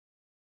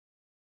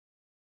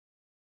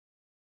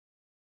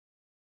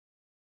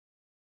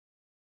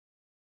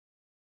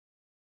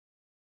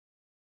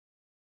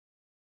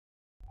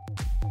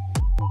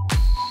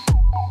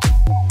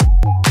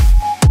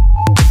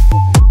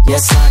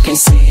Yes, I can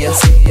see ya.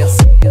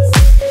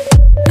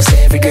 'Cause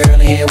every girl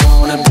here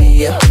wanna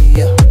be ya.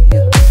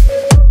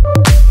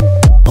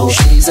 Oh,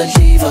 she's a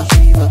diva.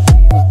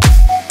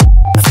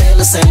 I feel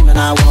the same and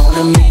I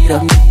wanna meet her.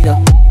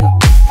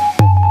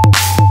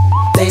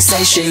 They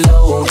say she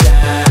low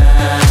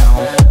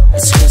down,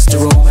 it's just a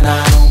room and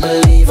I don't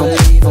believe them.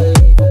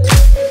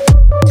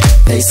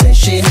 They say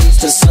she needs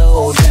to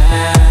slow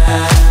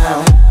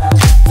down,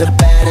 the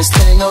baddest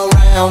thing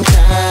around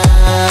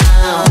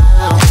town.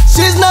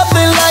 She's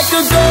nothing like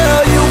a girl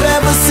you've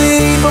ever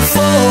seen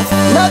before,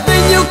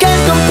 nothing you can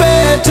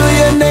compare to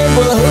your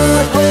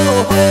neighborhood.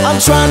 I'm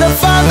trying to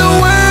find the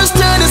words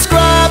to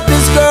describe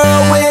this girl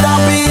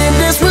without being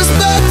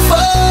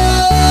disrespectful.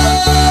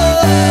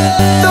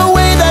 The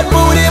way that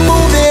booty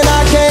moving,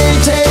 I can't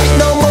take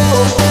no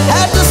more.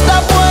 Had to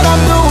stop what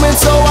I'm doing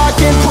so I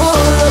can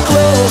pull her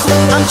close.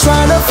 I'm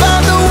trying to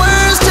find the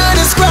words to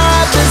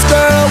describe this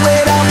girl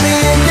without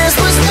being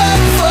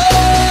disrespectful.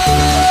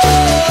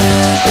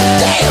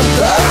 Damn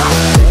girl,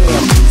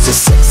 damn, you's a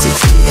sexy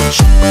bitch,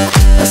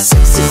 a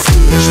sexy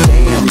bitch.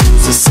 Damn,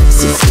 you's a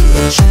sexy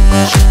bitch.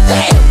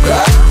 Damn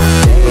girl,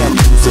 damn,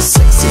 you's a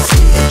sexy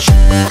bitch,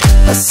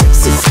 a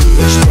sexy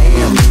bitch.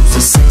 Damn, you's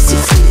a sexy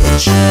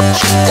bitch.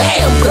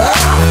 Damn girl.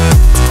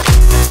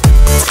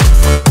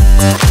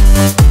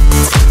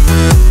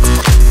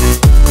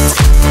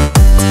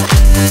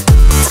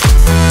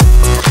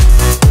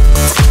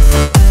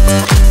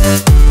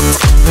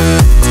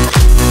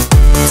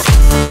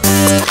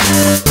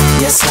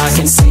 Yes, I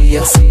can see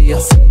ya.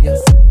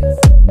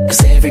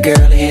 'Cause every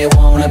girl here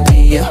wanna be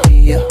ya.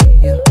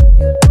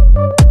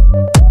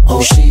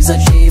 Oh, she's a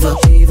diva.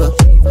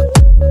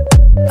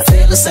 I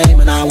feel the same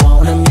and I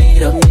wanna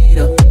meet her.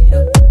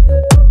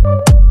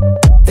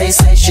 They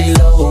say she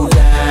low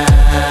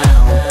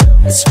down,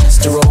 it's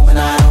just a room and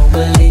I don't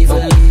believe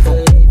them.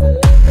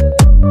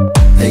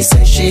 They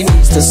say she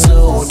needs to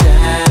slow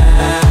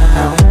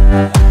down,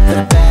 the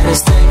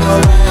baddest thing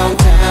around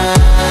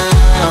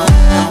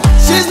town.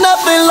 She's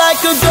nothing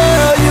like a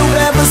girl you've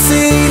ever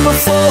seen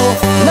before,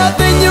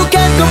 nothing you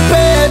can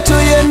compare to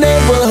your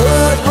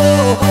neighborhood.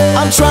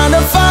 I'm trying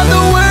to find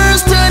the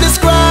words to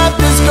describe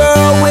this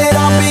girl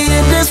without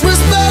being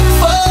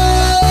disrespectful.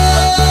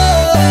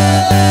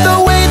 The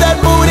way that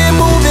booty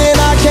moving,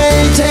 I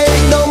can't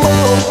take no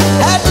more.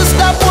 Had to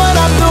stop what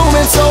I'm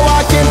doing so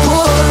I can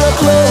pull her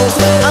close.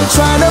 I'm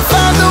trying to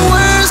find the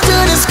words to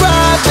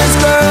describe this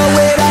girl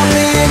without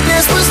being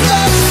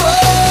disrespectful.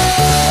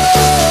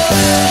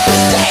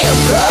 Damn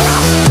girl,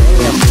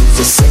 damn, you's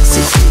a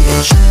sexy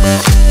bitch,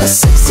 a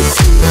sexy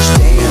bitch.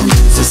 Damn,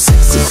 you's a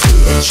sexy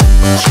bitch.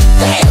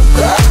 Damn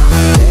girl,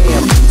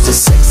 damn, you's a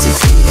sexy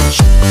bitch,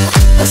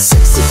 a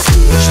sexy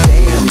bitch.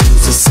 Damn,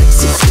 you's a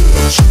sexy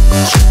bitch.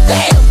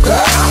 Damn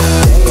girl,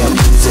 damn,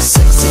 you's a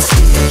sexy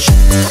bitch,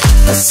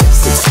 a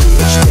sexy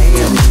bitch.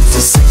 Damn, you's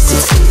a sexy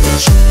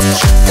bitch.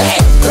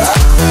 Damn girl,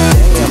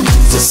 damn,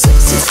 you's a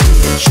sexy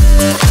bitch,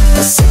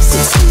 a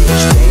sexy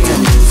bitch.